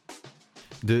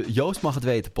De Joost mag het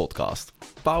weten podcast,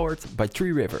 powered by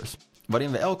Three Rivers,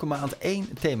 waarin we elke maand 1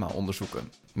 thema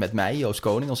onderzoeken. Met mij, Joost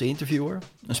Koning, als interviewer,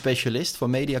 een specialist van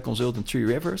media consultant Three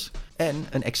Rivers en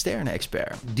een externe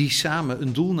expert. Die samen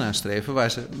een doel nastreven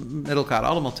waar ze met elkaar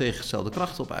allemaal tegengestelde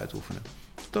krachten op uitoefenen.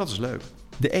 Dat is leuk.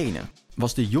 De ene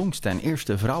was de jongste en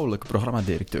eerste vrouwelijke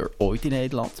programmadirecteur ooit in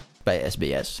Nederland bij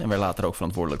SBS en werd later ook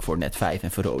verantwoordelijk voor Net5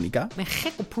 en Veronica. Ik ben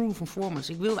gek op proven formats.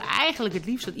 Ik wilde eigenlijk het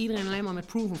liefst dat iedereen alleen maar met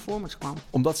proven formats kwam.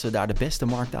 Omdat ze daar de beste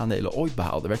marktaandelen ooit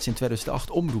behaalde, werd ze in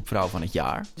 2008 omroepvrouw van het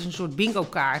jaar. Het is een soort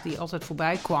bingo-kaart die altijd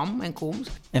voorbij kwam en komt.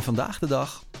 En vandaag de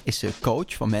dag is ze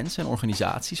coach van mensen en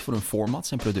organisaties voor hun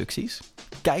formats en producties,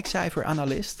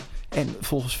 kijkcijfer-analist en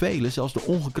volgens velen zelfs de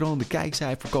ongekroonde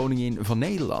kijkcijferkoningin van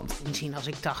Nederland. Misschien als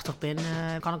ik 80 ben,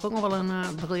 kan ik ook nog wel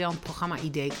een briljant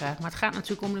programma-idee krijgen. Maar het gaat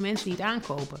natuurlijk om de mensen die het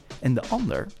aankopen. En de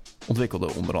ander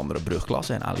ontwikkelde onder andere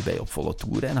Brugklasse en Ali B op volle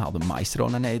toeren en haalde Maestro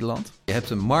naar Nederland. Je hebt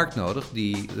een markt nodig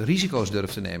die risico's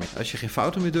durft te nemen. Als je geen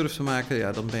fouten meer durft te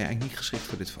maken, dan ben je eigenlijk niet geschikt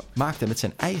voor dit vak. Maakte met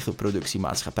zijn eigen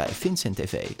productiemaatschappij Vincent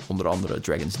TV onder andere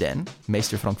Dragon's Den,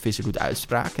 Meester Frank Visser doet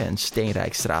uitspraken en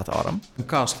Steenrijk Straatarm. Een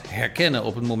cast herkennen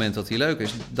op het moment dat hij leuk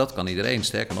is, dat kan iedereen.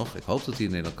 Sterker nog, ik hoop dat hij in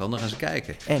Nederland kan, dan gaan ze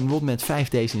kijken. En won met 5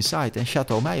 Days Inside en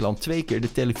Chateau Meiland 2 keer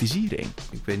de televisiering.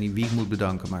 Ik weet niet wie ik moet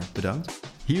bedanken, maar bedankt.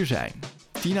 Hier zijn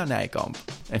Tina Nijkamp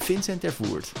en Vincent ter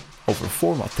Voert over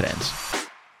formattrends.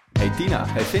 Hey Tina,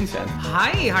 hey Vincent.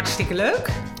 Hi, hartstikke leuk.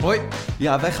 Hoi.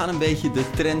 Ja, wij gaan een beetje de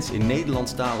trends in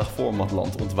Nederlandstalig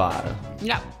formatland ontwaren.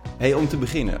 Ja. Hey, om te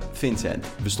beginnen, Vincent,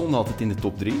 we stonden altijd in de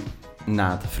top 3.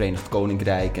 Na het Verenigd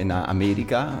Koninkrijk en na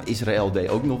Amerika. Israël deed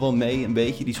ook nog wel mee een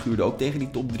beetje, die schuurde ook tegen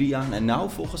die top 3 aan. En nou,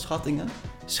 volgens schattingen,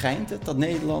 schijnt het dat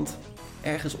Nederland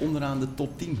ergens onderaan de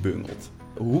top 10 bungelt.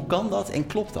 Hoe kan dat en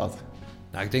klopt dat?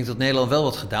 Nou, ik denk dat Nederland wel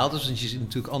wat gedaald is, want je ziet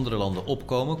natuurlijk andere landen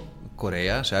opkomen.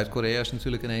 Korea, Zuid-Korea is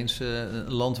natuurlijk ineens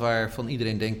een land waarvan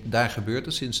iedereen denkt, daar gebeurt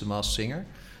het sinds de Masked Singer.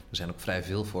 Er zijn ook vrij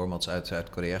veel formats uit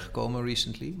Zuid-Korea gekomen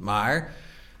recently. Maar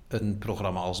een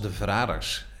programma als De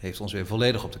Verraders heeft ons weer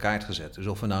volledig op de kaart gezet. Dus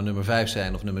of we nou nummer 5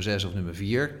 zijn of nummer 6 of nummer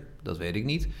 4, dat weet ik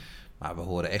niet. Maar we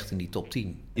horen echt in die top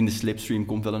 10. In de slipstream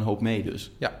komt wel een hoop mee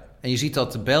dus. Ja, en je ziet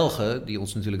dat de Belgen, die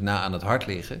ons natuurlijk na aan het hart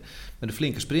liggen, met een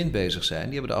flinke sprint bezig zijn.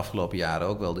 Die hebben de afgelopen jaren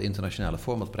ook wel de internationale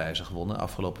formatprijzen gewonnen.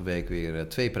 Afgelopen week weer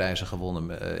 2 prijzen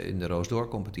gewonnen in de Roos D'Or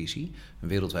competitie. Een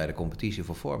wereldwijde competitie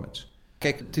voor formats.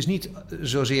 Kijk, het is niet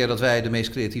zozeer dat wij de meest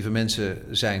creatieve mensen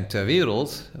zijn ter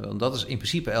wereld. Want dat is in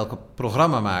principe elke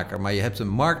programmamaker. Maar je hebt een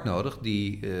markt nodig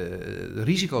die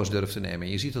risico's durft te nemen.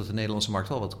 En je ziet dat de Nederlandse markt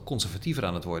wel wat conservatiever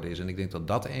aan het worden is. En ik denk dat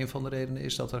dat een van de redenen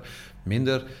is dat er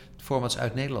minder formats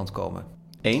uit Nederland komen.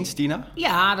 Eens, Tina?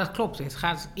 Ja, dat klopt.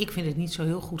 Ik vind het niet zo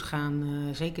heel goed gaan.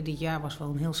 Zeker dit jaar was wel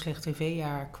een heel slecht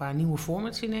tv-jaar qua nieuwe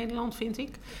formats in Nederland, vind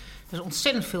ik. Er is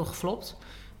ontzettend veel geflopt.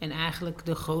 En eigenlijk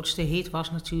de grootste hit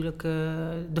was natuurlijk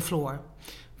De Floor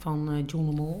van John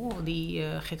de Mol. Die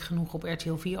gek genoeg op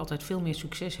RTL 4 altijd veel meer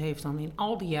succes heeft dan in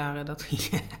al die jaren dat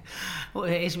hij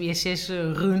SBS6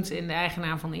 runt en de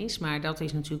eigenaar van is. Maar dat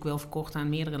is natuurlijk wel verkocht aan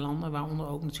meerdere landen, waaronder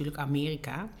ook natuurlijk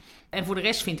Amerika. En voor de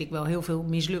rest vind ik wel heel veel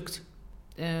mislukt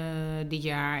dit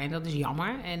jaar. En dat is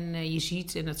jammer. En je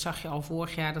ziet, en dat zag je al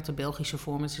vorig jaar, dat de Belgische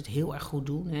formats het heel erg goed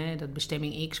doen. Hè? Dat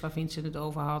Bestemming X, waar Vincent het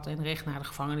over had, en Recht naar de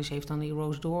gevangenis heeft dan die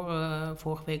Roos D'Or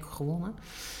vorige week gewonnen.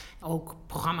 Ook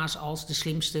programma's als De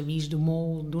Slimste, Wie is de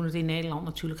Mol doen het in Nederland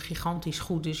natuurlijk gigantisch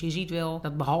goed. Dus je ziet wel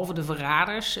dat behalve De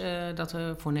Verraders, dat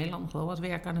er voor Nederland nog wel wat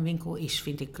werk aan de winkel is,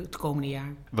 vind ik, het komende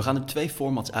jaar. We gaan er 2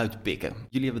 formats uitpikken.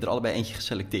 Jullie hebben er allebei eentje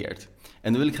geselecteerd.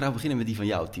 En dan wil ik graag beginnen met die van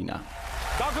jou, Tina.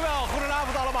 Dank u wel.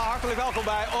 Goedenavond allemaal. Hartelijk welkom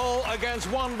bij All Against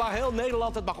One, waar heel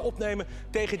Nederland het mag opnemen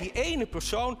tegen die ene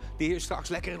persoon die hier straks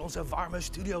lekker in onze warme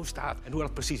studio staat. En hoe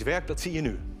dat precies werkt, dat zie je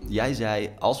nu. Jij zei,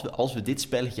 als we dit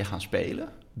spelletje gaan spelen,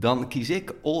 dan kies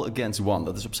ik All Against One.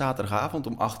 Dat is op zaterdagavond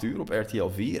om 8 uur op RTL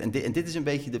 4. En dit is een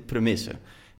beetje de premisse.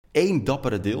 1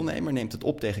 dappere deelnemer neemt het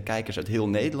op tegen kijkers uit heel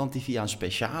Nederland die via een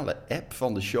speciale app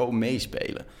van de show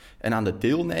meespelen. En aan de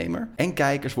deelnemer en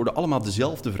kijkers worden allemaal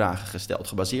dezelfde vragen gesteld,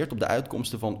 gebaseerd op de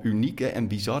uitkomsten van unieke en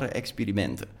bizarre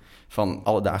experimenten. Van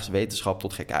alledaagse wetenschap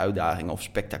tot gekke uitdagingen of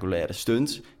spectaculaire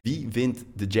stunts. Wie wint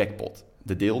de jackpot?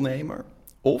 De deelnemer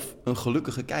of een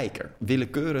gelukkige kijker?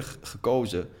 Willekeurig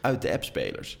gekozen uit de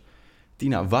appspelers.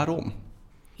 Tina, waarom?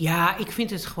 Ja, ik vind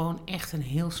het gewoon echt een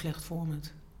heel slecht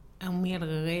format. Om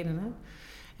meerdere redenen.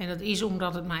 En dat is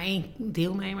omdat het maar 1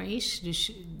 deelnemer is.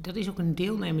 Dus dat is ook een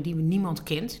deelnemer die niemand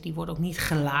kent. Die wordt ook niet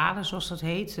geladen, zoals dat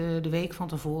heet, de week van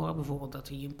tevoren. Bijvoorbeeld dat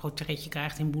hij een portretje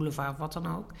krijgt in Boulevard of wat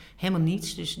dan ook. Helemaal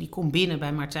niets. Dus die komt binnen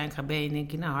bij Martijn Krabbe en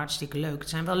denk je, nou hartstikke leuk. Het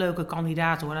zijn wel leuke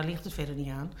kandidaten hoor, daar ligt het verder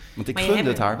niet aan. Want ik gunde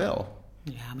het haar wel.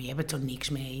 Ja, maar je hebt er toch niks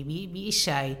mee. Wie is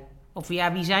zij? Of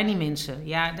wie zijn die mensen?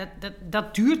 Ja,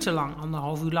 dat duurt te lang,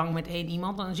 1,5 uur lang met 1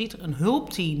 iemand. Dan zit er een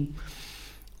hulpteam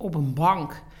op een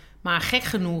bank. Maar gek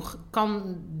genoeg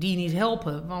kan die niet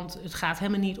helpen. Want het gaat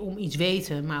helemaal niet om iets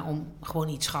weten, maar om gewoon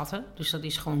iets schatten. Dus dat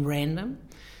is gewoon random.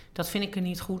 Dat vind ik er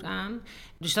niet goed aan.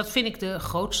 Dus dat vind ik de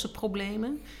grootste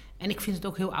problemen. En ik vind het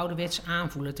ook heel ouderwets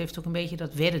aanvoelen. Het heeft ook een beetje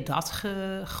dat wedden dat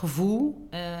gevoel.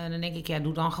 Dan denk ik,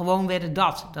 doe dan gewoon wedden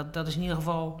dat. Dat is in ieder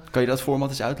geval... Kan je dat format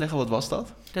eens uitleggen? Wat was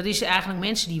dat? Dat is eigenlijk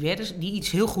mensen die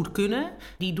iets heel goed kunnen.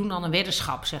 Die doen dan een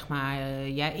weddenschap, zeg maar.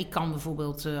 Ik kan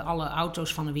bijvoorbeeld alle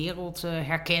auto's van de wereld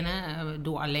herkennen...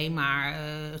 door alleen maar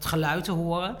het geluid te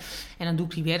horen. En dan doe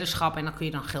ik die weddenschap en dan kun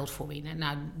je dan geld voor winnen.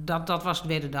 Nou, dat was het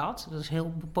wedden dat. Dat is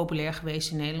heel populair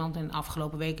geweest in Nederland. En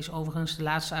afgelopen week is overigens de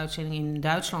laatste uitzending in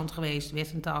Duitsland geweest,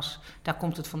 Wet en Tas. Daar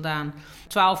komt het vandaan.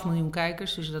 12 miljoen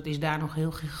kijkers, dus dat is daar nog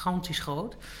heel gigantisch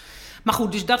groot. Maar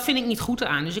goed, dus dat vind ik niet goed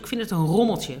aan. Dus ik vind het een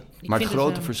rommeltje. Maar het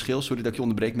grote verschil, sorry dat ik je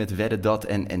onderbreek, met wedden dat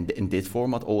en in dit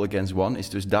format, All Against One, is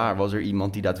dus daar was er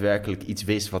iemand die daadwerkelijk iets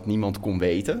wist wat niemand kon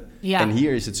weten. Ja. En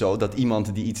hier is het zo dat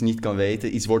iemand die iets niet kan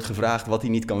weten, iets wordt gevraagd wat hij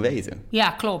niet kan weten. Ja,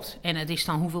 klopt. En het is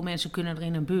dan hoeveel mensen kunnen er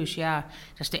in een bus. Ja,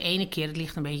 dat is de ene keer, dat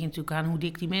ligt een beetje natuurlijk aan hoe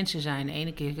dik die mensen zijn. De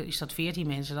ene keer is dat 14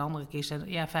 mensen, de andere keer is dat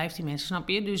 15 mensen, snap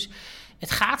je? Dus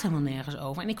het gaat helemaal nergens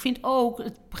over. En ik vind ook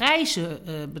het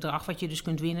prijzenbedrag wat je dus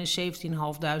kunt winnen,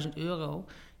 €17.500.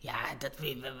 Ja,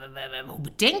 hoe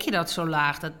bedenk je dat zo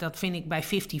laag? Dat vind ik bij 50-50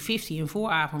 een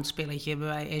vooravondspelletje.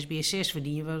 Bij SBS6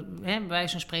 verdien je bij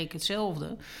wijze van spreken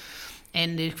hetzelfde.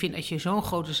 En ik vind dat je zo'n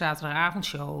grote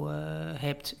zaterdagavondshow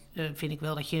hebt, vind ik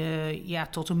wel dat je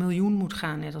tot 1 miljoen moet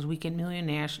gaan, net als Weekend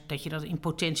Miljonairs, dat je dat in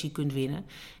potentie kunt winnen.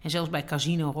 En zelfs bij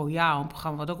Casino Royale, een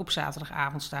programma wat ook op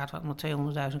zaterdagavond staat, wat maar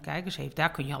 200.000 kijkers heeft,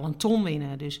 daar kun je al 1 ton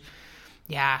winnen. Dus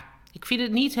ja, ik vind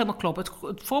het niet helemaal kloppen.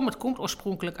 Het format komt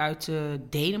oorspronkelijk uit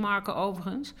Denemarken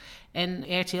overigens.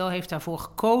 En RTL heeft daarvoor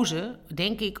gekozen,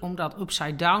 denk ik, omdat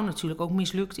Upside Down natuurlijk ook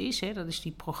mislukt is. Hè. Dat is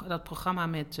dat programma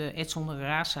met Edson de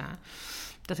Raza.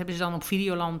 Dat hebben ze dan op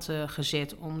Videoland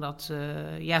gezet, omdat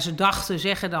ze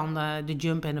zeggen dan de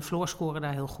jump en de floor scoren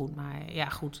daar heel goed. Maar ja,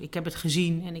 goed, ik heb het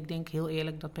gezien en ik denk heel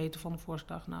eerlijk dat Peter van der Vorst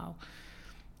dacht,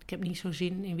 ik heb niet zo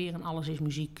zin in weer een alles is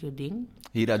muziek ding.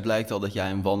 Hieruit blijkt al dat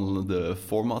jij een wandelende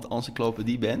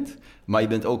format-encyclopedie bent. Maar je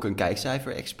bent ook een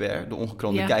kijkcijfer-expert, de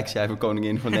ongekroonde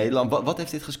kijkcijferkoningin van Nederland. Wat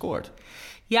heeft dit gescoord?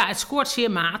 Ja, het scoort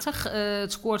zeer matig.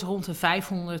 Het scoort rond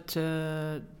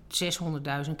de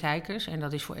 600.000 kijkers. En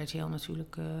dat is voor RTL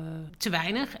natuurlijk te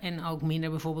weinig. En ook minder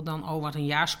bijvoorbeeld dan wat een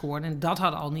jaar scoorde. En dat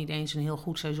had al niet eens een heel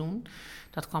goed seizoen.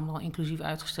 Dat kwam al inclusief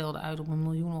uitgestelde uit op 1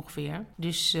 miljoen ongeveer.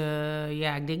 Dus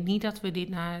ik denk niet dat we dit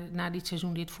na dit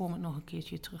seizoen dit format nog een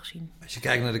keertje terugzien. Als je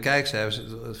kijkt naar de kijkcijfers,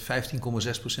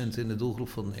 15,6% in de doelgroep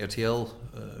van RTL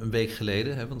een week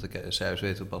geleden. Hè, want de cijfers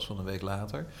weten we pas van een week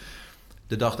later.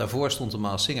 De dag daarvoor stond de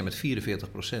Maas Singer met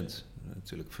 44%.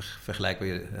 Natuurlijk vergelijken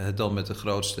we het dan met de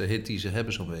grootste hit die ze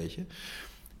hebben zo'n beetje.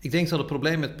 Ik denk dat het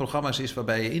probleem met programma's is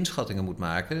waarbij je inschattingen moet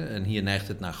maken. En hier neigt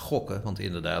het naar gokken. Want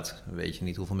inderdaad weet je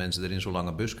niet hoeveel mensen er in zo'n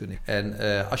lange bus kunnen. En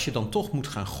als je dan toch moet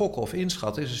gaan gokken of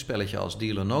inschatten, is een spelletje als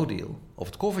Deal or No Deal of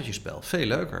het koffertjespel veel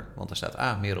leuker. Want er staat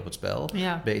A, meer op het spel.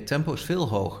 Ja. B, tempo is veel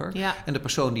hoger. Ja. En de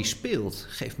persoon die speelt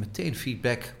geeft meteen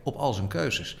feedback op al zijn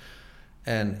keuzes.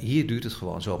 En hier duurt het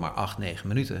gewoon zomaar 8-9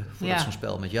 minuten voordat zo'n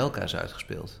spel met Jelka is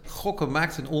uitgespeeld. Gokken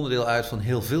maakt een onderdeel uit van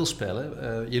heel veel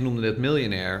spellen. Je noemde het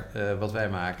Miljonair, wat wij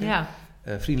maken. Ja.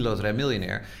 Vriendenloterij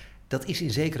Miljonair. Dat is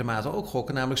in zekere mate ook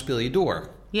gokken, namelijk speel je door.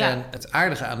 Ja. En het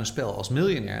aardige aan een spel als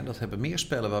Miljonair, dat hebben meer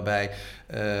spellen waarbij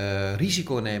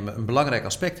risico nemen een belangrijk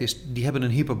aspect is, die hebben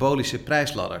een hyperbolische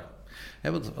prijsladder.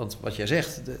 He, want wat jij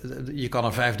zegt, je kan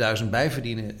er 5.000 bij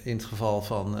verdienen in het geval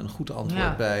van een goed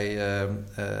antwoord bij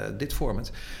dit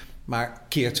format. Maar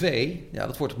keer 2,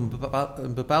 dat wordt op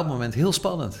een bepaald moment heel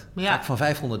spannend. Ja. Ga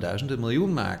ik van 500.000 1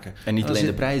 miljoen maken. En niet alleen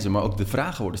de prijzen, maar ook de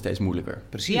vragen worden steeds moeilijker.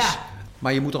 Precies. Ja.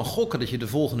 Maar je moet dan gokken dat je de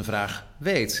volgende vraag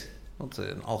weet. Want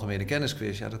een algemene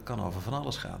kennisquiz, dat kan over van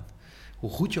alles gaan. Hoe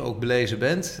goed je ook belezen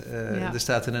bent, er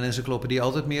staat in een encyclopedie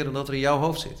altijd meer dan dat er in jouw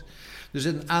hoofd zit. Dus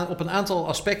op een aantal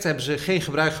aspecten hebben ze geen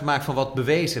gebruik gemaakt van wat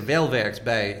bewezen wel werkt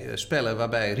bij spellen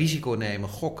waarbij risico nemen,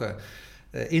 gokken,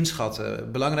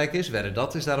 inschatten belangrijk is.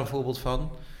 Dat is daar een voorbeeld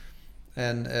van.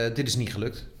 En dit is niet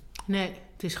gelukt. Nee,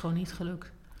 het is gewoon niet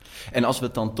gelukt. En als we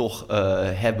het dan toch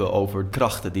hebben over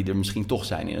krachten die er misschien toch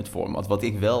zijn in het format. Wat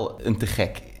ik wel een te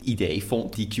gek idee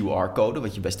vond, die QR-code,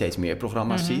 wat je bij steeds meer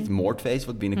programma's ziet. Moordface,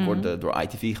 wat binnenkort door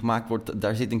ITV gemaakt wordt.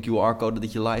 Daar zit een QR-code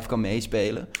dat je live kan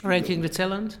meespelen. Ranking the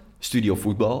Talent. Studio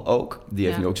Voetbal ook. Die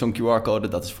heeft nu ook zo'n QR-code.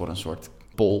 Dat is voor een soort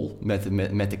poll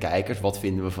met de kijkers. Wat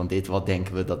vinden we van dit? Wat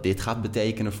denken we dat dit gaat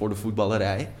betekenen voor de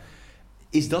voetballerij?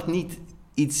 Is dat niet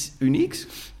iets unieks?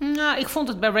 Nou, ik vond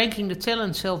het bij Ranking the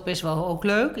Talent zelf best wel ook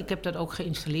leuk. Ik heb dat ook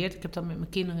geïnstalleerd. Ik heb dan met mijn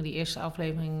kinderen die eerste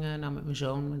aflevering... met mijn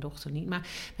zoon, mijn dochter niet, maar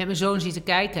met mijn zoon zitten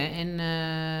kijken. En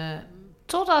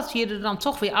totdat je er dan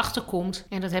toch weer achter komt...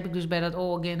 en dat heb ik dus bij dat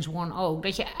All Against One ook...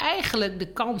 dat je eigenlijk de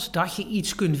kans dat je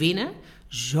iets kunt winnen...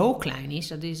 zo klein is.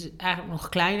 Dat is eigenlijk nog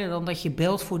kleiner dan dat je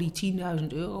belt voor die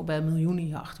 €10.000 bij een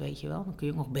miljoenenjacht, weet je wel. Dan kun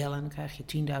je ook nog bellen en dan krijg je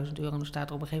 €10.000... en dan staat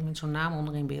er op een gegeven moment zo'n naam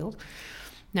onder in beeld...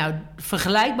 Nou,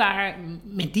 vergelijkbaar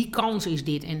met die kans is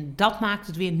dit. En dat maakt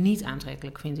het weer niet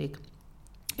aantrekkelijk, vind ik.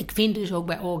 Ik vind dus ook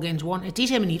bij All Against One... Het is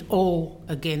helemaal niet All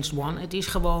Against One. Het is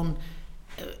gewoon...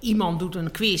 iemand doet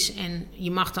een quiz en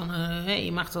je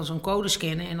mag dan zo'n code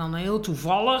scannen... en dan heel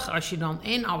toevallig, als je dan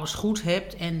en alles goed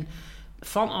hebt... en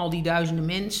van al die duizenden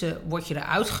mensen word je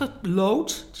eruit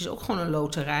geloot. Het is ook gewoon een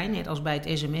loterij, net als bij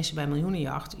het sms'en bij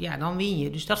miljoenenjacht. Ja, dan win je.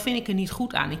 Dus dat vind ik er niet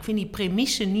goed aan. Ik vind die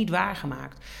premisse niet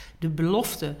waargemaakt. De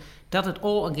belofte dat het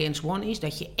All Against One is...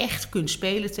 dat je echt kunt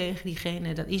spelen tegen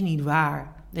diegene, dat is niet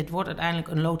waar. Het wordt uiteindelijk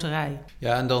een loterij.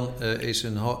 Ja, en dan is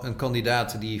een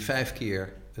kandidaat die 5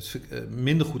 keer het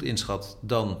minder goed inschat...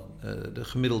 dan de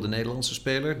gemiddelde Nederlandse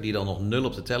speler... die dan nog 0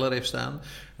 op de teller heeft staan.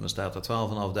 En dan staat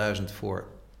er 12.500 voor...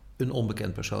 een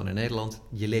onbekend persoon in Nederland.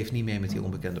 Je leeft niet mee met die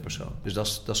onbekende persoon. Dus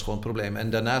dat is gewoon het probleem. En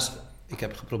daarnaast, ik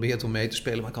heb geprobeerd om mee te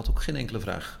spelen... maar ik had ook geen enkele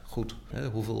vraag goed. Hè,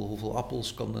 hoeveel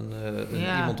appels kan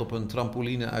iemand op een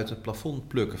trampoline uit het plafond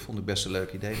plukken? Vond ik best een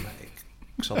leuk idee, maar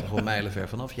ik zat er gewoon mijlenver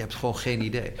vanaf. Je hebt gewoon geen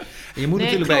idee. En je moet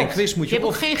natuurlijk bij een quiz... Je hebt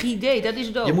ook geen idee, dat is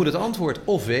het ook. Je moet het antwoord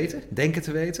of weten, denken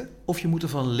te weten... of je moet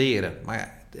ervan leren.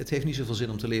 Maar het heeft niet zoveel zin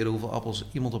om te leren... hoeveel appels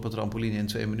iemand op een trampoline in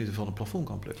 2 minuten van een plafond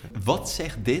kan plukken. Wat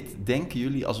zegt dit, denken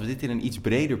jullie, als we dit in een iets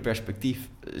breder perspectief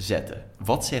zetten?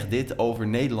 Wat zegt dit over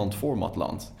Nederland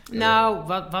formatland? Nou,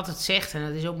 wat het zegt, en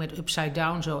dat is ook met Upside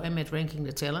Down zo... en met Ranking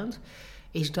the Talent...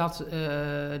 is dat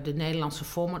de Nederlandse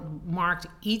formatmarkt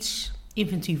iets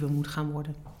inventiever moet gaan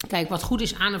worden. Kijk, wat goed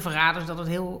is aan de verraders... dat het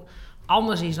heel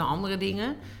anders is dan andere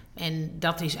dingen. En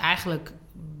dat is eigenlijk...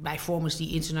 bij formats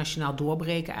die internationaal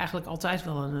doorbreken... eigenlijk altijd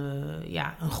wel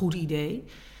een goed idee.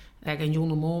 Kijk, en John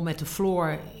de Mol met de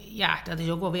Floor... ja, dat is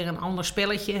ook wel weer een ander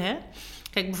spelletje, hè?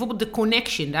 Kijk, bijvoorbeeld de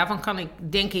Connection... daarvan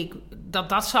denk ik...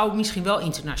 dat zou misschien wel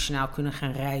internationaal kunnen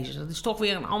gaan reizen. Dat is toch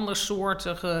weer een ander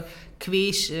soortige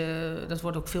quiz. Dat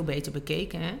wordt ook veel beter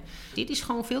bekeken, hè? Dit is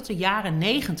gewoon veel te jaren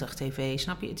 90 tv,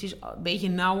 snap je? Het is een beetje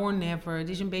now or never. Het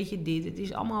is een beetje dit. Het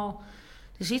is allemaal...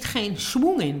 Er zit geen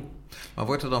swing in. Maar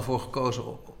wordt er dan voor gekozen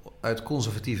uit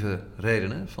conservatieve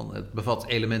redenen? Van het bevat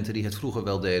elementen die het vroeger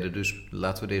wel deden, dus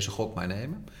laten we deze gok maar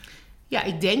nemen? Ja,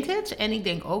 ik denk het. En ik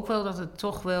denk ook wel dat het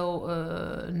toch wel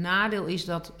een nadeel is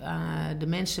dat de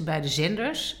mensen bij de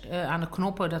zenders aan de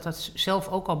knoppen, dat zelf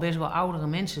ook al best wel oudere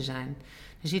mensen zijn.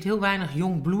 Er zit heel weinig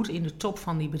jong bloed in de top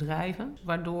van die bedrijven.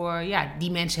 Waardoor, ja,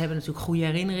 die mensen hebben natuurlijk goede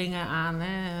herinneringen aan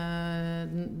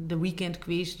de Weekend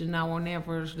Quiz, de Now or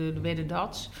Never's, de Wedden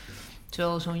Dats.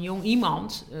 Terwijl zo'n jong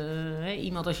iemand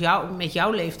als met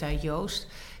jouw leeftijd, Joost...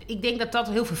 Ik denk dat dat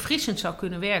heel verfrissend zou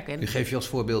kunnen werken. U geeft je als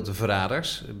voorbeeld de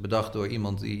Verraders. Bedacht door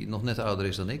iemand die nog net ouder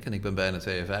is dan ik. En ik ben bijna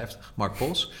 52. Mark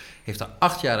Pos heeft daar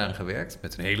 8 jaar aan gewerkt.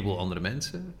 Met een heleboel andere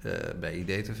mensen. Bij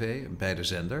IDTV, bij de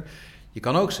zender. Je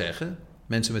kan ook zeggen,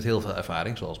 mensen met heel veel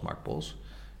ervaring, zoals Mark Pos...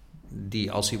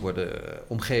 die als die worden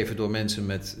omgeven door mensen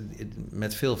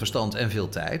met veel verstand en veel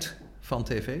tijd van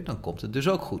tv... dan komt het dus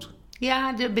ook goed.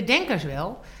 Ja, de bedenkers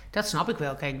wel. Dat snap ik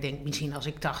wel. Kijk, ik denk misschien als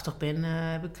ik 80 ben,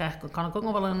 kan ik ook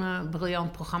nog wel een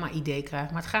briljant programma-idee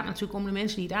krijgen. Maar het gaat natuurlijk om de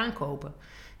mensen die het aankopen.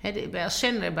 Als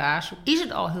zenderbaas is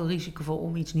het al heel risicovol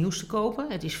om iets nieuws te kopen.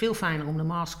 Het is veel fijner om de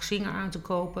Masked Singer aan te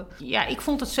kopen. Ja, ik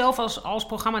vond het zelf als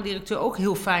programmadirecteur ook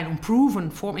heel fijn om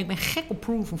proven formats. Ik ben gek op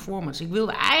proven formats. Ik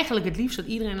wilde eigenlijk het liefst dat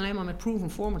iedereen alleen maar met proven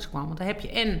formats kwam. Want dan heb je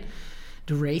en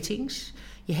de ratings...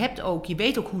 Je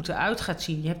weet ook hoe het eruit gaat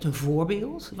zien. Je hebt een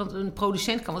voorbeeld. Want een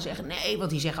producent kan wel zeggen... nee, want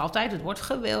die zeggen altijd... het wordt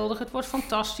geweldig, het wordt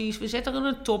fantastisch. We zetten er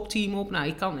een topteam op.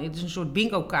 Nou, het is een soort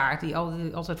bingo-kaart... die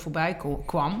altijd voorbij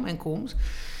kwam en komt.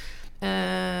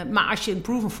 Maar als je een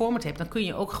proven format hebt... dan kun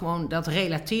je ook gewoon dat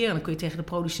relateren. Dan kun je tegen de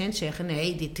producent zeggen...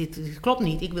 nee, dit klopt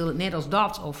niet. Ik wil het net als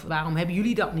dat. Of waarom hebben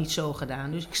jullie dat niet zo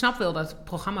gedaan? Dus ik snap wel dat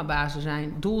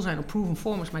programmabazen doel zijn op proven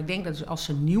formats. Maar ik denk dat als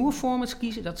ze nieuwe formats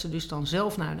kiezen... dat ze dus dan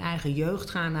zelf naar hun eigen jeugd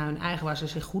gaan... naar hun eigen waar ze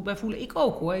zich goed bij voelen. Ik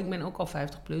ook hoor. Ik ben ook al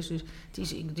 50 plus. Dus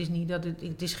het is niet dat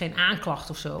het is geen aanklacht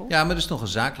of zo. Ja, maar er is nog een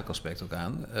zakelijk aspect ook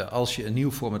aan. Als je een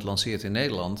nieuw format lanceert in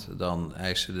Nederland... dan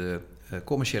eisen de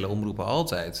commerciële omroepen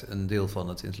altijd een deel van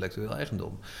het intellectueel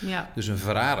eigendom. Ja. Dus een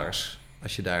Verraders,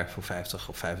 als je daar voor 50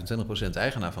 of 25%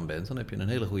 eigenaar van bent... dan heb je een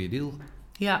hele goede deal.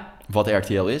 Ja. Wat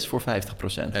RTL is voor 50%.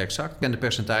 Exact. Ik ken de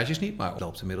percentages niet, maar het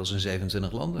loopt inmiddels in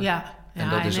 27 landen. Ja. En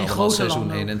dat is allemaal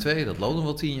seizoen 1 en 2. Dat loopt nog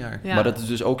wel 10 jaar. Ja. Maar dat is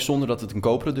dus ook zonder dat het een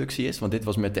co-productie is. Want dit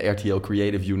was met de RTL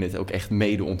Creative Unit ook echt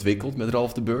mede ontwikkeld met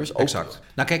Ralf de Beurs. Ook... Exact.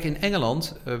 Nou kijk, in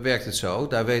Engeland werkt het zo.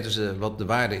 Daar weten ze wat de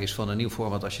waarde is van een nieuw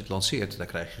format als je het lanceert. Daar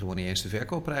krijg je gewoon niet eens de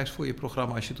verkoopprijs voor je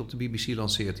programma als je het op de BBC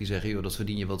lanceert. Die zeggen, joh, dat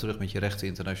verdien je wel terug met je rechten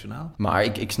internationaal. Maar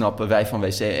ik snap, wij van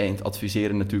WC Eend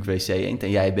adviseren natuurlijk WC Eend. En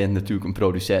jij bent natuurlijk een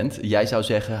producent. Jij zou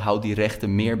zeggen, hou die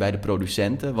rechten meer bij de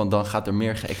producenten. Want dan gaat er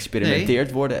meer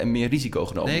geëxperimenteerd worden en meer risico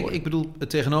genomen worden. Nee, ik bedoel het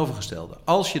tegenovergestelde.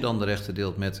 Als je dan de rechten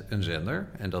deelt met een zender,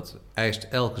 en dat eist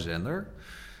elke zender.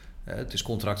 Het is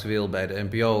contractueel, bij de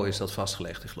NPO is dat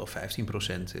vastgelegd. Ik geloof 15%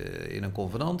 in een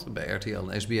convenant. Bij RTL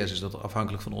en SBS is dat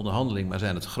afhankelijk van de onderhandeling, maar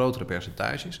zijn het grotere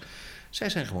percentages. Zij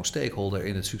zijn gewoon stakeholder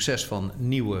in het succes van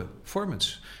nieuwe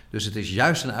formats. Dus het is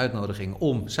juist een uitnodiging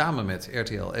om samen met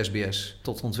RTL, SBS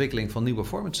tot ontwikkeling van nieuwe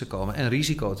formats te komen en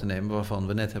risico te nemen waarvan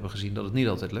we net hebben gezien dat het niet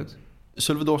altijd lukt.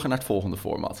 Zullen we doorgaan naar het volgende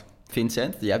format?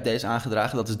 Vincent, jij hebt deze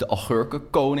aangedragen. Dat is de Augurken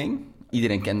Koning.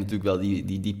 Iedereen kent natuurlijk wel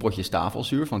die potjes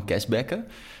tafelzuur van Kesbekken.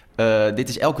 Dit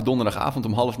is elke donderdagavond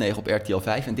om 8:30 op RTL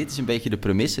 5. En dit is een beetje de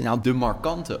premisse. Nou, de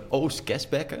markante Oost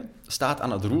Kesbekken staat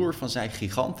aan het roer van zijn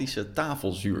gigantische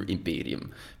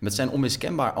tafelzuur-imperium. Met zijn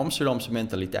onmiskenbaar Amsterdamse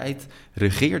mentaliteit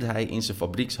regeert hij in zijn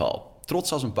fabriekshal.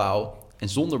 Trots als een pauw en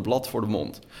zonder blad voor de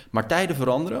mond. Maar tijden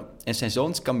veranderen en zijn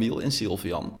zoons Camille en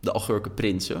Sylvian, de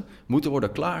Augurkenprinsen, moeten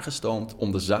worden klaargestoomd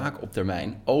om de zaak op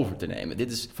termijn over te nemen.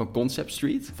 Dit is van Concept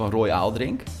Street, van Roy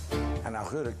Aaldrink. Een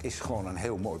augurk is gewoon een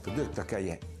heel mooi product. Daar kan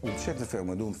je ontzettend veel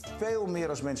mee doen. Veel meer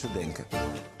als mensen denken.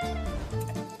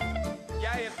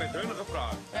 Jij hebt met hun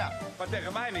gevraagd. Ja. Maar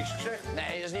tegen mij niks gezegd.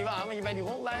 Nee, dat is niet waar, want je bij die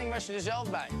rondleiding was je er zelf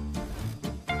bij.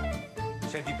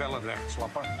 Zet die pellet weg,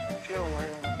 slapper.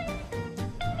 Jongen.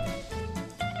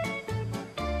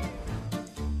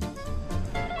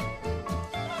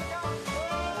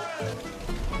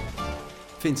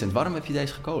 Vincent, waarom heb je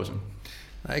deze gekozen?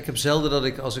 Nou, ik heb zelden dat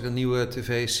ik, als ik een nieuwe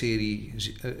tv-serie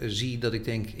zie, dat ik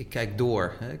denk, ik kijk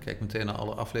door. Hè? Ik kijk meteen naar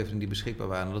alle afleveringen die beschikbaar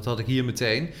waren. Dat had ik hier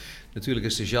meteen. Natuurlijk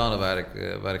is het een genre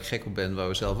waar ik gek op ben, waar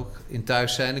we zelf ook in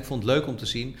thuis zijn. Ik vond het leuk om te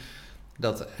zien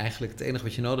dat eigenlijk het enige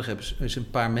wat je nodig hebt is een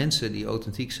paar mensen die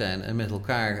authentiek zijn en met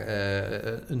elkaar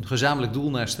een gezamenlijk doel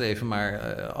nastreven,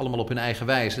 maar allemaal op hun eigen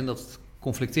wijze. En dat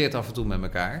conflicteert af en toe met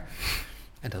elkaar.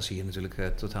 En daar zie je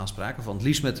natuurlijk totaal sprake van. Het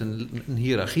liefst met een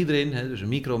hiërarchie erin. Hè, dus een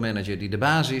micromanager die de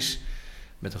baas is.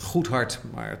 Met een goed hart,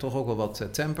 maar toch ook wel wat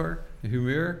temper,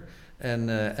 humeur.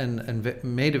 En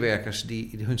medewerkers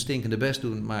die hun stinkende best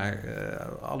doen, maar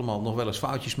allemaal nog wel eens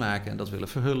foutjes maken en dat willen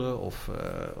verhullen of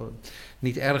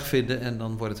niet erg vinden. En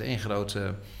dan wordt het één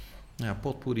grote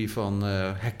potpourri van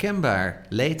herkenbaar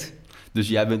leed. Dus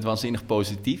jij bent waanzinnig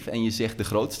positief en je zegt de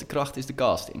grootste kracht is de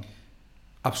casting.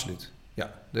 Absoluut.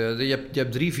 Ja, je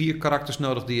hebt 3-4 karakters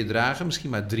nodig die je dragen, misschien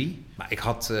maar 3. Maar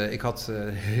ik had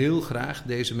heel graag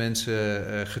deze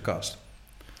mensen gecast.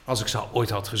 Als ik ze ooit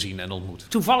had gezien en ontmoet.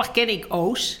 Toevallig ken ik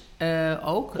Oos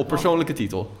ook. Op persoonlijke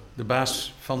titel? De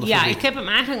baas van de fabriek. fabriek. Ik heb hem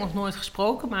eigenlijk nog nooit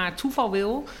gesproken, maar toeval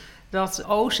wil dat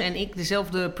Oos en ik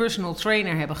dezelfde personal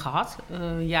trainer hebben gehad,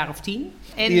 een jaar of 10.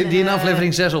 En, die in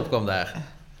aflevering 6 opkwam dagen.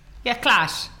 Ja,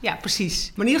 Klaas. Ja,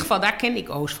 precies. Maar in ieder geval, daar ken ik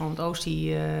Oos van. Want Oos,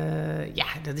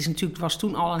 dat is natuurlijk, was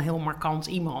toen al een heel markant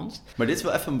iemand. Maar dit is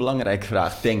wel even een belangrijke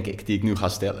vraag, denk ik, die ik nu ga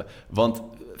stellen. Want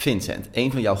Vincent,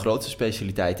 een van jouw grootste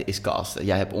specialiteiten is casten.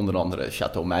 Jij hebt onder andere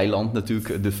Château Meiland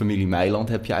natuurlijk, de familie Meiland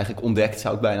heb je eigenlijk ontdekt,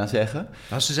 zou ik bijna zeggen.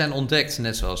 Nou, ze zijn ontdekt,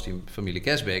 net zoals die familie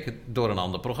Kesbekken, door een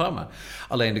ander programma.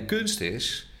 Alleen de kunst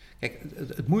is, kijk,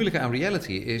 het moeilijke aan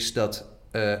reality is dat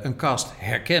een cast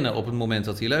herkennen op het moment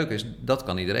dat hij leuk is, dat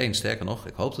kan iedereen. Sterker nog,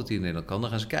 ik hoop dat iedereen dat kan, dan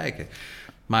gaan ze kijken.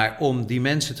 Maar om die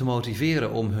mensen te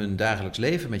motiveren om hun dagelijks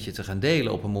leven met je te gaan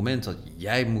delen op een moment dat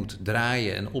jij moet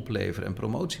draaien en opleveren en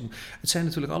promotie. Het zijn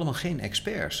natuurlijk allemaal geen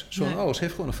experts. Zo'n Oos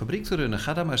heeft gewoon een fabriek te runnen.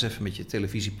 Ga daar maar eens even met je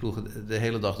televisieploegen de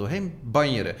hele dag doorheen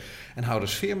banjeren. En hou de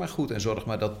sfeer maar goed en zorg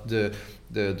maar dat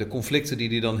de conflicten die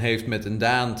hij dan heeft met een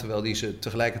Daan, terwijl hij ze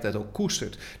tegelijkertijd ook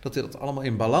koestert, dat dat allemaal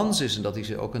in balans is en dat hij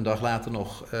ze ook een dag later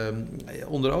nog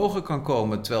onder ogen kan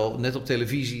komen, terwijl net op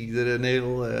televisie er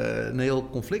een heel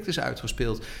conflict is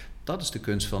uitgespeeld. Dat is de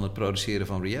kunst van het produceren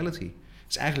van reality. Het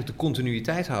is eigenlijk de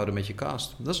continuïteit houden met je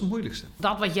cast. Dat is het moeilijkste.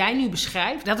 Dat wat jij nu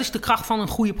beschrijft, dat is de kracht van een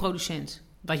goede producent.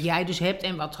 Wat jij dus hebt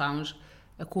en wat trouwens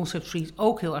Concept Street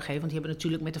ook heel erg heeft. Want die hebben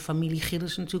natuurlijk met de familie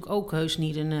Gillis natuurlijk ook heus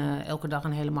niet elke dag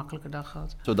een hele makkelijke dag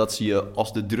gehad. Zodat ze je,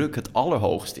 als de druk het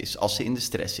allerhoogst is, als ze in de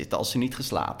stress zitten, als ze niet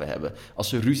geslapen hebben, als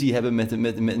ze ruzie hebben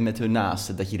met hun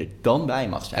naasten, dat je er dan bij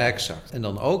mag zijn. Exact. En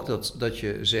dan ook dat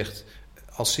je zegt,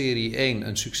 als serie 1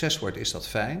 een succes wordt, is dat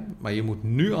fijn. Maar je moet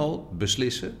nu al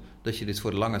beslissen dat je dit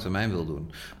voor de lange termijn wil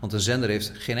doen. Want de zender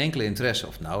heeft geen enkele interesse,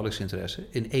 of nauwelijks interesse,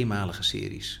 in eenmalige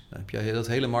series. Dan heb je dat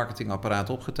hele marketingapparaat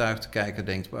opgetuigd te kijken,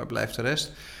 denkt, waar blijft de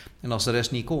rest? En als de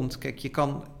rest niet komt, kijk, je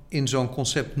kan in zo'n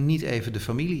concept niet even de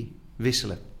familie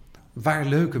wisselen. Waar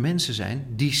leuke mensen zijn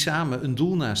die samen een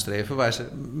doel nastreven, waar ze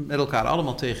met elkaar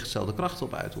allemaal tegengestelde krachten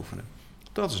op uitoefenen.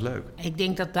 Dat is leuk. Ik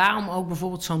denk dat daarom ook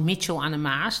bijvoorbeeld zo'n Mitchell aan de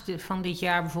Maas van dit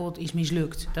jaar bijvoorbeeld is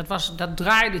mislukt. Dat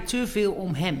draaide te veel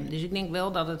om hem. Dus ik denk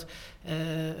wel dat het...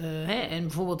 en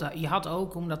bijvoorbeeld, je had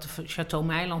ook, omdat de Château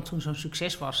Meiland toen zo'n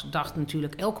succes was, dacht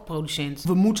natuurlijk elke producent,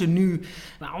 we moeten nu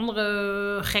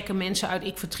andere gekke mensen uit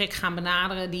Ik Vertrek gaan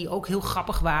benaderen die ook heel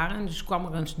grappig waren. Dus kwam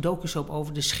er een docusoap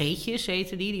over de Scheetjes,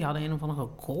 heette die. Die hadden een of andere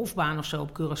golfbaan of zo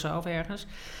op Curaçao of ergens.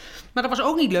 Maar dat was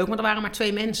ook niet leuk, want er waren maar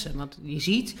 2 mensen. Want je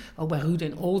ziet, ook bij Ruud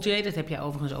en Oljay, dat heb jij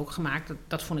overigens ook gemaakt.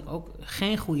 Dat vond ik ook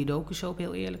geen goede docusoap,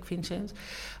 heel eerlijk, Vincent.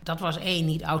 Dat was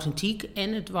niet authentiek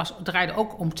en het draaide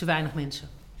ook om te weinig mensen.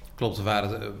 Klopt, er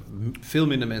waren veel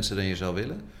minder mensen dan je zou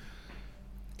willen.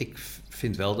 Ik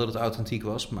vind wel dat het authentiek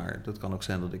was, maar dat kan ook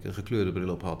zijn dat ik een gekleurde bril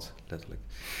op had, letterlijk.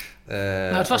 Nou,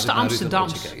 het was de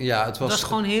Amsterdams. Ja, het was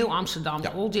gewoon heel Amsterdams.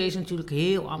 Ja. Oljay is natuurlijk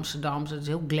heel Amsterdams. Het is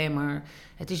heel glamour.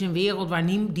 Het is een wereld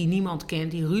die niemand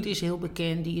kent. Die Ruud is heel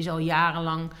bekend. Die is al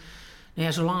jarenlang... Nou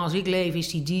ja, zolang als ik leef is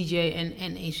die DJ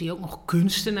en is hij ook nog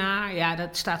kunstenaar. Ja,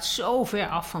 dat staat zo ver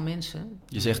af van mensen.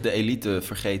 Je zegt de elite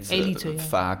vergeet Ja.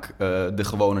 vaak de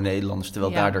gewone Nederlanders,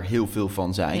 terwijl daar er heel veel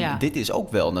van zijn. Ja. Dit is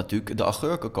ook wel natuurlijk de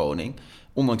Agurkenkoning.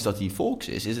 Ondanks dat hij volks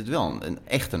is het wel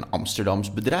echt een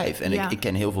Amsterdams bedrijf. En ik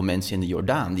ken heel veel mensen in de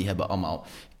Jordaan, die hebben allemaal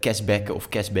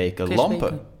kerstbeken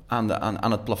lampen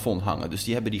aan het plafond hangen. Dus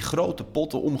die hebben die grote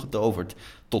potten omgetoverd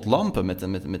tot lampen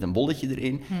met een bolletje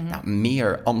erin. Mm-hmm. Nou,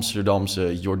 meer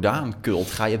Amsterdamse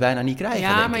Jordaan-cult ga je bijna niet krijgen,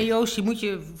 Ja, denk maar ik. Joost, je moet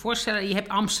je voorstellen, je hebt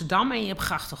Amsterdam en je hebt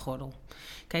Grachtengordel.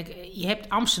 Kijk, je hebt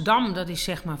Amsterdam, dat is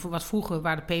zeg maar wat vroeger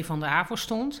waar de PvdA voor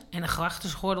stond. En de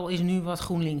Grachtengordel is nu wat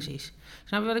GroenLinks is.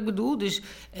 Snap je wat ik bedoel? Dus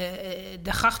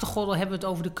de Grachtengordel hebben we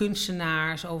het over de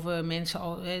kunstenaars, over mensen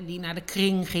die naar de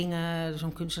Kring gingen,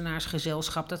 zo'n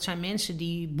kunstenaarsgezelschap. Dat zijn mensen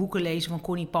die boeken lezen van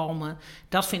Connie Palme.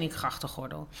 Dat vind ik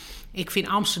Grachtengordel. Ik vind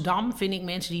Amsterdam,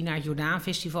 mensen die naar het Jordaan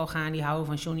Festival gaan, die houden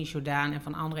van Johnny Jordaan en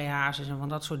van André Hazes en van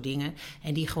dat soort dingen.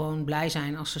 En die gewoon blij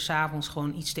zijn als ze 's avonds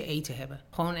gewoon iets te eten hebben.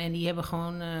 En die hebben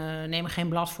gewoon, nemen geen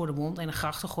blad voor de mond. En de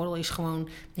Grachtengordel is gewoon,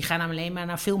 die gaan alleen maar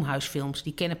naar filmhuisfilms.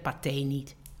 Die kennen Pathé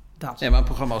niet. Dat. Ja, maar een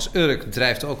programma als Urk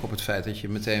drijft ook op het feit dat je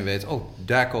meteen weet,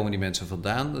 daar komen die mensen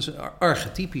vandaan. Dat is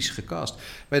archetypisch gecast.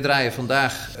 Wij draaien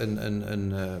vandaag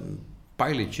een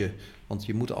pilotje, want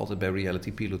je moet altijd bij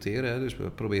reality piloteren. Hè? Dus we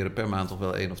proberen per maand toch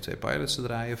wel 1 of 2 pilots te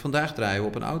draaien. Vandaag draaien we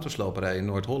op een autosloperij in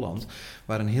Noord-Holland,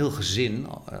 waar een heel gezin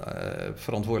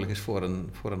verantwoordelijk is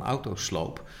voor een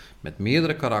autosloop. Met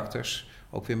meerdere karakters,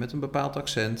 ook weer met een bepaald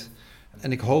accent.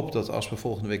 En ik hoop dat als we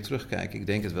volgende week terugkijken, ik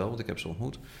denk het wel, want ik heb ze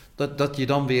ontmoet, dat je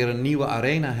dan weer een nieuwe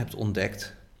arena hebt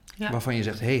ontdekt. Ja. Waarvan je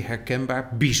zegt, herkenbaar,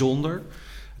 bijzonder.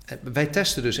 Wij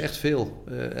testen dus echt veel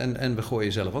en we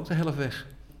gooien zelf ook de helft weg.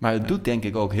 Maar het doet denk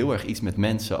ik ook heel erg iets met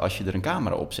mensen als je er een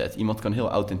camera op zet. Iemand kan heel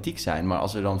authentiek zijn, maar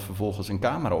als er dan vervolgens een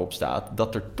camera op staat,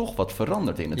 dat er toch wat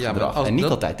verandert in het gedrag. En niet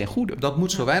altijd ten goede. Dat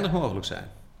moet zo weinig mogelijk zijn.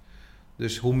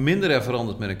 Dus hoe minder er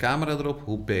verandert met een camera erop,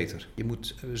 hoe beter. Je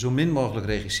moet zo min mogelijk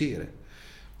regisseren.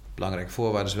 Belangrijke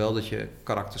voorwaarde is wel dat je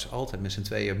karakters altijd met z'n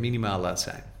tweeën minimaal laat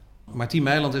zijn. Martien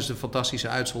Meiland is een fantastische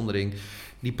uitzondering.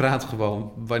 Die praat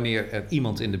gewoon wanneer er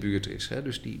iemand in de buurt is. Hè?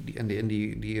 Dus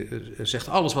die zegt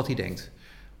alles wat hij denkt.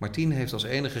 Martien heeft als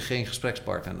enige geen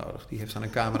gesprekspartner nodig. Die heeft aan een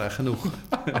camera genoeg.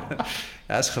 Ja,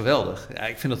 dat is geweldig. Ja,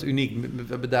 ik vind dat uniek. We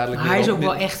hebben dadelijk hij is ook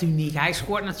wel echt uniek. Hij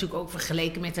scoort natuurlijk ook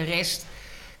vergeleken met de rest.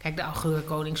 Kijk, de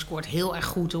Agurkenkoning scoort heel erg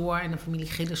goed hoor. En de familie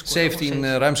Gillen scoort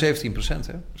ruim 17%.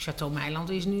 Hè? Château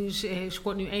Meiland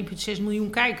scoort nu 1,6 miljoen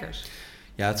kijkers.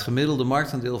 Ja, het gemiddelde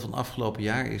marktaandeel van afgelopen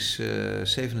jaar is 27%.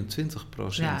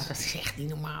 Ja, dat is echt niet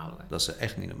normaal hoor. Dat is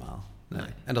echt niet normaal. Nee.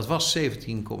 En dat was 17,7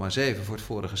 voor het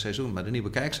vorige seizoen. Maar de nieuwe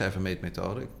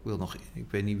kijkcijfermeetmethode,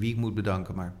 ik weet niet wie ik moet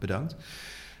bedanken, maar bedankt.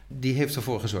 Die heeft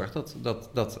ervoor gezorgd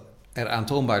dat er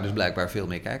aantoonbaar dus blijkbaar veel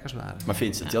meer kijkers waren. Maar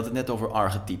Vincent, je had het net over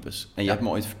archetypes. En je hebt me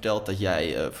ooit verteld dat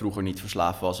jij vroeger niet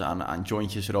verslaafd was aan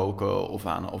jointjes roken of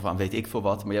aan weet ik veel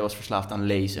wat. Maar jij was verslaafd aan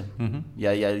lezen. Mm-hmm.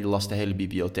 Jij las de hele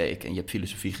bibliotheek en je hebt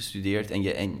filosofie gestudeerd. En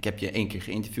ik heb je 1 keer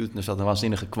geïnterviewd en er zat een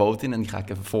waanzinnige quote in. En die ga ik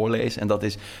even voorlezen. En dat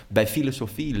is, bij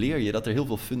filosofie leer je dat er heel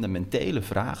veel fundamentele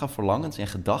vragen, verlangens en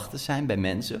gedachten zijn bij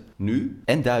mensen, nu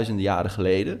en duizenden jaren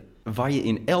geleden, waar je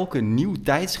in elke nieuw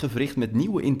tijdsgewricht met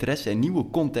nieuwe interesse en nieuwe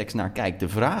context naar kijkt. De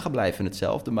vragen blijven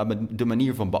hetzelfde, maar de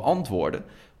manier van beantwoorden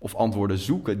of antwoorden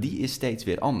zoeken, die is steeds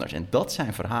weer anders. En dat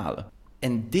zijn verhalen.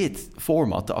 En dit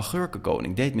format, de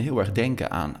Agurkenkoning, deed me heel erg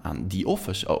denken aan The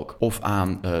Office ook. Of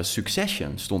aan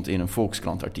Succession, stond in een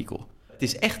Volkskrant artikel. Het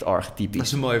is echt archetypisch. Dat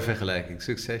is een mooie vergelijking,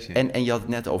 Succession. En je had het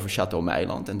net over Château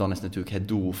Meiland. En dan is natuurlijk het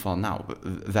doel van, nou,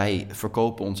 wij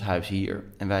verkopen ons huis hier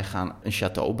en wij gaan een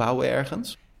château bouwen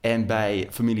ergens. En bij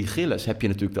familie Gillis heb je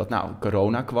natuurlijk dat, nou,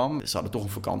 corona kwam. Ze hadden toch een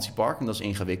vakantiepark en dat is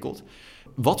ingewikkeld.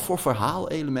 Wat voor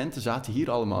verhaalelementen zaten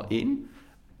hier allemaal in,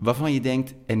 waarvan je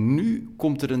denkt, en nu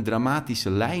komt er een dramatische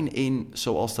lijn in,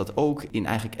 zoals dat ook in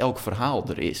eigenlijk elk verhaal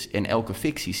er is. En elke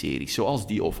fictieserie, zoals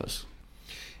The Office.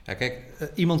 Ja, kijk,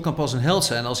 iemand kan pas een held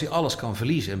zijn als hij alles kan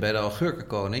verliezen. En bij de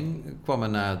Agurkenkoning kwam er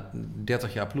na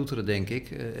 30 jaar ploeteren, denk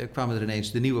ik, kwamen er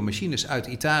ineens de nieuwe machines uit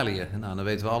Italië. Nou, dan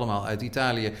weten we allemaal, uit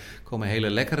Italië komen hele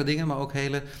lekkere dingen, maar ook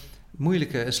hele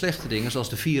moeilijke en slechte dingen, zoals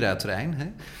de Vira-trein. Hè?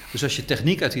 Dus als je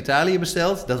techniek uit Italië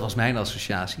bestelt, dat was mijn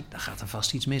associatie, dan gaat er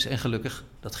vast iets mis. En gelukkig,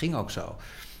 dat ging ook zo.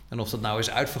 En of dat nou is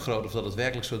uitvergroot of dat het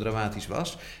werkelijk zo dramatisch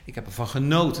was. Ik heb ervan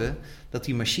genoten dat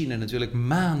die machine natuurlijk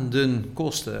maanden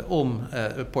kostte om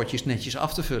potjes netjes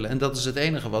af te vullen. En dat is het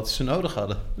enige wat ze nodig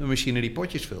hadden. Een machine die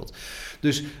potjes vult.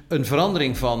 Dus een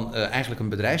verandering van eigenlijk een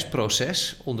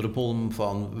bedrijfsproces onder de bom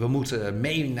van we moeten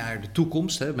mee naar de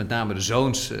toekomst. Hè. Met name de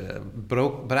zoons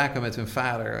braken met hun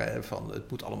vader van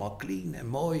het moet allemaal clean en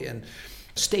mooi en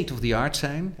state of the art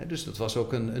zijn. Dus dat was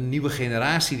ook een nieuwe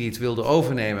generatie die het wilde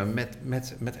overnemen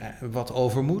met wat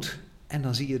overmoed. En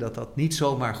dan zie je dat dat niet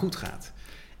zomaar goed gaat.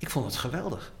 Ik vond het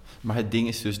geweldig. Maar het ding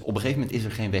is dus, op een gegeven moment is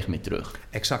er geen weg meer terug.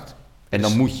 Exact. En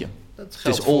dan moet je. Dat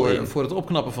geldt voor het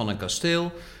opknappen van een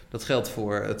kasteel. Dat geldt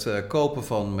voor het kopen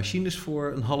van machines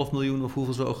voor $500.000 of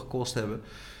hoeveel ze ook gekost hebben.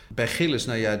 Bij Gillis,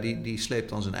 nou ja, die sleept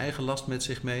dan zijn eigen last met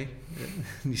zich mee.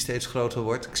 Die steeds groter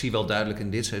wordt. Ik zie wel duidelijk in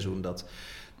dit seizoen dat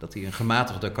hij een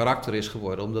gematigder karakter is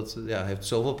geworden. Omdat hij heeft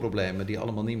zoveel problemen die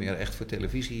allemaal niet meer echt voor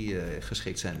televisie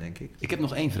geschikt zijn, denk ik. Ik heb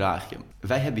nog één vraagje.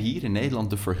 Wij hebben hier in Nederland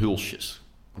de verhulsjes.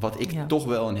 Wat ik toch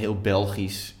wel een heel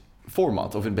Belgisch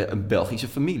format, of een Belgische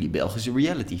familie, Belgische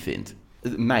reality vind.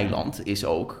 Meiland is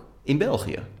ook in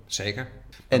België. Zeker.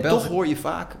 En toch hoor je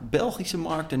vaak Belgische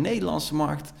markt, de Nederlandse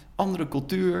markt, andere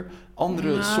cultuur,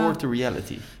 andere soorten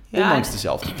reality. Ja, ondanks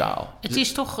dezelfde taal. Het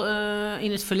is toch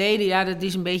in het verleden, dat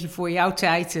is een beetje voor jouw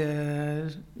tijd,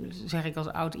 zeg ik als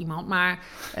oud iemand. Maar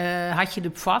had je de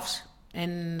PFAFs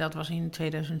en dat was in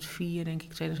 2004, denk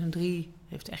ik, 2003.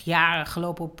 Heeft echt jaren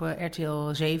gelopen op RTL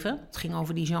 7. Het ging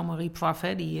over die Jean-Marie Pfaff,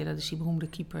 dat is die beroemde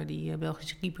keeper, die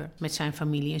Belgische keeper, met zijn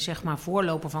familie. En zeg maar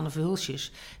voorloper van de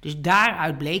verhulsjes. Dus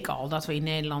daaruit bleek al dat we in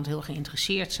Nederland heel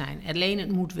geïnteresseerd zijn. Alleen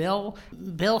het moet wel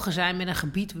Belgen zijn met een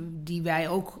gebied die wij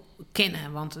ook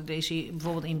kennen. Want er is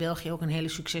bijvoorbeeld in België ook een hele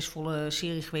succesvolle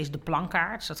serie geweest, De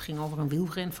Plankaarts. Dat ging over een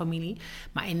wielrenfamilie.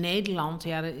 Maar in Nederland,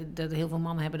 heel veel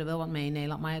mannen hebben er wel wat mee in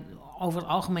Nederland, maar over het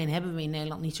algemeen hebben we in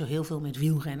Nederland niet zo heel veel met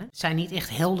wielrennen. Het zijn niet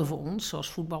echt helden voor ons, zoals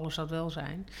voetballers dat wel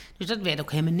zijn. Dus dat werd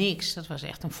ook helemaal niks. Dat was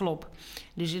echt een flop.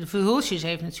 Dus de Verhulsjes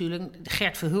heeft natuurlijk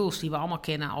Gert Verhulst, die we allemaal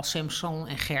kennen als Samson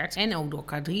en Gert. En ook door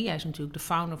K3. Hij is natuurlijk de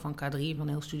founder van K3, van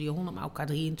heel Studio 100. Maar ook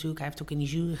K3 natuurlijk. Hij heeft ook in die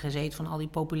jury gezeten van al die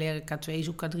populaire K2's,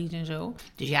 ook K3's en zo.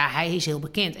 Dus ja, hij is heel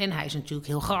bekend. En hij is natuurlijk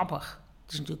heel grappig.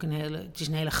 Het is natuurlijk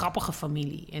een hele grappige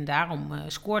familie. En daarom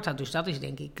scoort dat. Dus dat is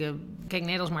denk ik... kijk,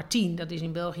 net als Martien, dat is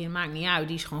in België, maakt niet uit.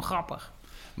 Die is gewoon grappig.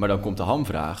 Maar dan komt de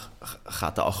hamvraag.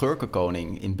 Gaat de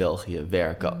Agurkenkoning in België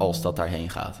werken als dat daarheen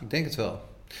gaat? Ik denk het wel.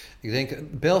 Ik denk,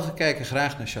 Belgen kijken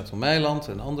graag naar Château Meiland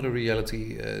en andere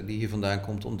reality die hier vandaan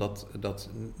komt, omdat dat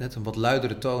net een wat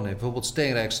luidere toon heeft. Bijvoorbeeld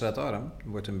Steenrijkstraat Arm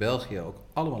wordt in België ook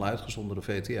allemaal uitgezonden door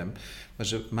VTM. Maar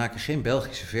ze maken geen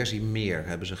Belgische versie meer,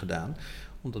 hebben ze gedaan.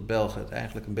 Omdat Belgen het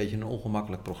eigenlijk een beetje een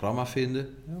ongemakkelijk programma vinden.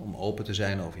 Om open te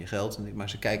zijn over je geld. Maar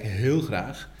ze kijken heel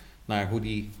graag naar hoe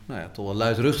die toch wel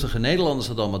luidruchtige Nederlanders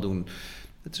dat allemaal doen.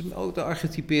 Het is ook de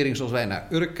archetypering zoals wij naar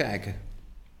Urk kijken.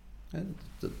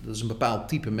 Dat is een bepaald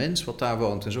type mens wat daar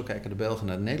woont. En zo kijken de Belgen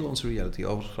naar de Nederlandse reality.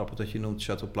 Overigens grappig dat je noemt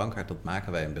Château Plankaart. Dat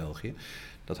maken wij in België.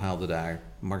 Dat haalde daar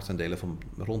marktaandelen van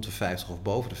rond de 50 of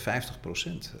boven de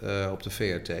 50% op de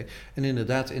VRT. En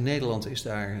inderdaad, in Nederland is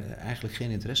daar eigenlijk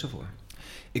geen interesse voor.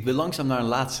 Ik wil langzaam naar een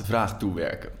laatste vraag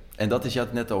toewerken. En dat is, je had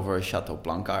het net over Château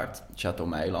Plankaart, Château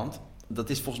Meiland. Dat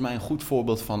is volgens mij een goed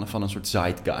voorbeeld van een soort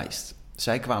zeitgeist.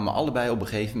 Zij kwamen allebei op een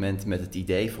gegeven moment met het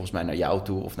idee, volgens mij naar jou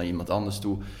toe of naar iemand anders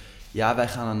toe. Ja, wij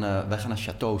gaan een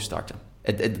château starten.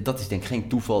 Dat is denk ik geen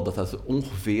toeval dat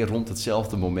ongeveer rond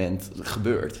hetzelfde moment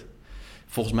gebeurt.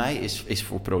 Volgens mij is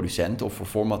voor producenten of voor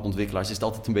formatontwikkelaars is het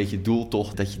altijd een beetje het doel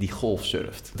toch dat je die golf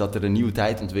surft. Dat er een nieuwe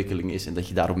tijdontwikkeling is en dat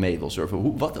je daarop mee wil surfen.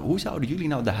 Hoe zouden jullie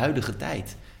nou de huidige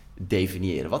tijd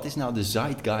definiëren? Wat is nou de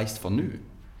zeitgeist van nu?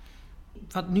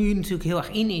 Wat nu natuurlijk heel erg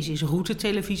in is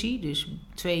routetelevisie. Dus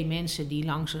 2 mensen die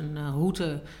langs een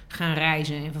route gaan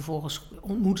reizen en vervolgens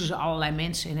ontmoeten ze allerlei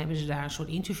mensen en hebben ze daar een soort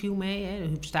interview mee. Hè.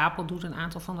 Huub Stapel doet een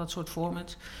aantal van dat soort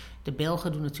formats. De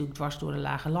Belgen doen natuurlijk Dwars door de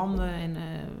Lage Landen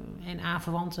en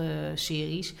aanverwante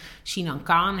series. Sinan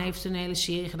Khan heeft een hele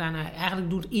serie gedaan. Nou, eigenlijk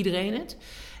doet iedereen het.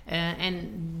 En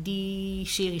die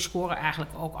series scoren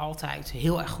eigenlijk ook altijd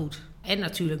heel erg goed. En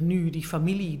natuurlijk nu die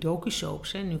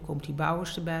familie-docusoaps. Nu komt die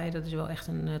Bouwers erbij. Dat is wel echt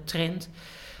een trend.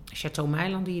 Chateau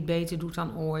Meiland die het beter doet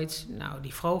dan ooit. Nou,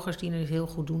 die Vrogers die het heel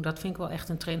goed doen. Dat vind ik wel echt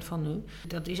een trend van nu.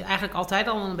 Dat is eigenlijk altijd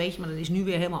al een beetje, maar dat is nu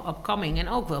weer helemaal upcoming. En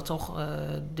ook wel toch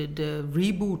de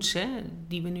reboots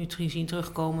die we nu zien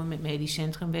terugkomen met Medisch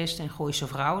Centrum West en Gooise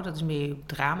Vrouwen. Dat is meer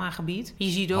dramagebied. Je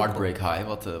ziet ook Heartbreak High,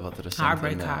 wat recent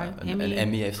een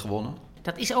Emmy heeft gewonnen.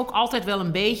 Dat is ook altijd wel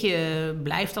een beetje,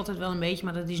 blijft altijd wel een beetje,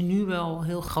 maar dat is nu wel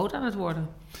heel groot aan het worden.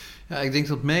 Ja, ik denk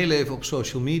dat meeleven op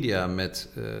social media met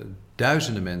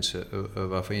duizenden mensen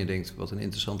waarvan je denkt, wat een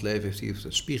interessant leven heeft hij, of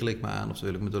dat spiegel ik me aan, of daar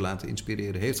wil ik me door laten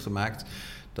inspireren, heeft gemaakt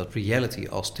dat reality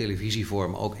als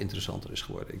televisievorm ook interessanter is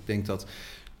geworden. Ik denk dat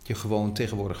je gewoon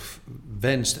tegenwoordig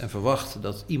wenst en verwacht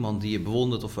dat iemand die je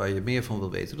bewondert of waar je meer van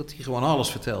wil weten, dat hij gewoon alles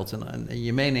vertelt en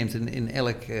je meeneemt in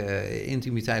elke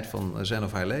intimiteit van zijn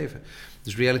of haar leven.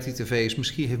 Dus reality tv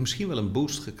heeft misschien wel een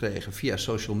boost gekregen via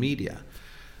social media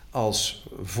als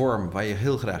vorm waar je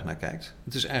heel graag naar kijkt.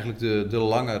 Het is eigenlijk de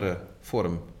langere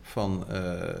vorm van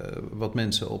wat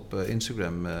mensen op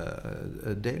Instagram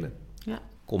delen. Ja.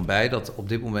 Komt bij dat op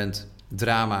dit moment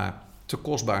drama te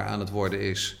kostbaar aan het worden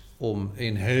is om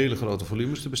in hele grote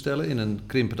volumes te bestellen in een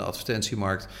krimpende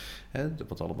advertentiemarkt.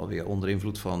 Wat allemaal weer onder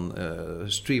invloed van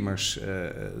streamers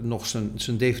nog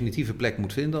zijn definitieve plek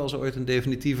moet vinden als er ooit een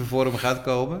definitieve vorm gaat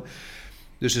komen.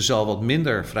 Dus er zal wat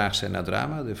minder vraag zijn naar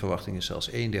drama. De verwachting is zelfs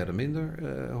 1/3 minder,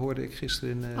 hoorde ik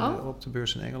gisteren op de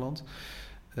beurs in Engeland.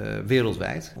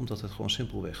 Wereldwijd, omdat het gewoon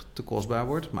simpelweg te kostbaar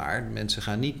wordt. Maar mensen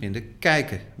gaan niet minder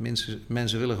kijken.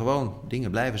 Mensen willen gewoon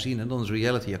dingen blijven zien. En dan is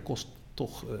reality kost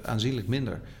toch aanzienlijk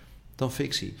minder dan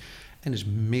fictie. En is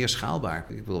meer schaalbaar.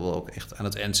 Ik wil wel ook echt aan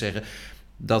het eind zeggen,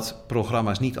 dat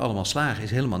programma's niet allemaal slagen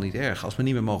is helemaal niet erg. Als we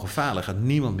niet meer mogen falen, gaat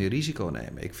niemand meer risico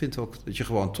nemen. Ik vind ook dat je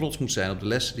gewoon trots moet zijn op de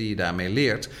lessen die je daarmee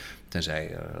leert.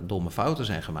 Tenzij domme fouten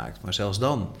zijn gemaakt. Maar zelfs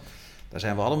dan, daar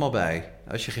zijn we allemaal bij.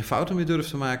 Als je geen fouten meer durft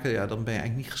te maken, dan ben je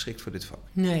eigenlijk niet geschikt voor dit vak.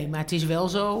 Nee, maar het is wel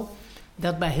zo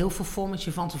dat bij heel veel formats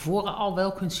je van tevoren al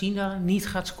wel kunt zien dat het niet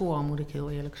gaat scoren, moet ik heel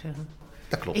eerlijk zeggen.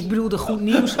 Dat klopt. Ik bedoel, de goed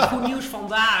nieuws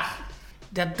vandaag,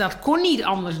 dat kon niet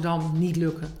anders dan niet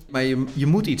lukken. Maar je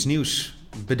moet iets nieuws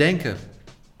bedenken.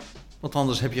 Want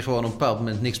anders heb je gewoon op een bepaald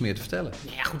moment niks meer te vertellen.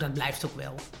 Ja, goed, dat blijft ook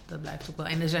wel.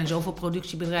 En er zijn zoveel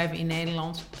productiebedrijven in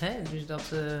Nederland. Dus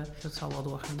dat zal wel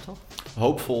doorgaan, toch?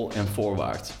 Hoopvol en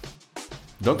voorwaarts.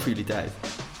 Dank voor jullie tijd.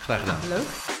 Graag gedaan. Leuk.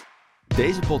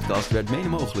 Deze podcast werd mede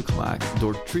mogelijk gemaakt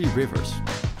door Three Rivers.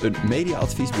 Een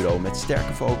media-adviesbureau met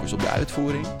sterke focus op de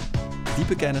uitvoering,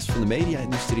 diepe kennis van de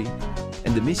media-industrie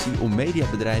en de missie om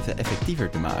mediabedrijven effectiever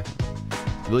te maken.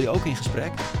 Wil je ook in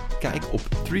gesprek? Kijk op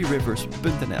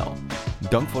threerivers.nl.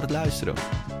 Dank voor het luisteren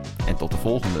en tot de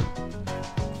volgende.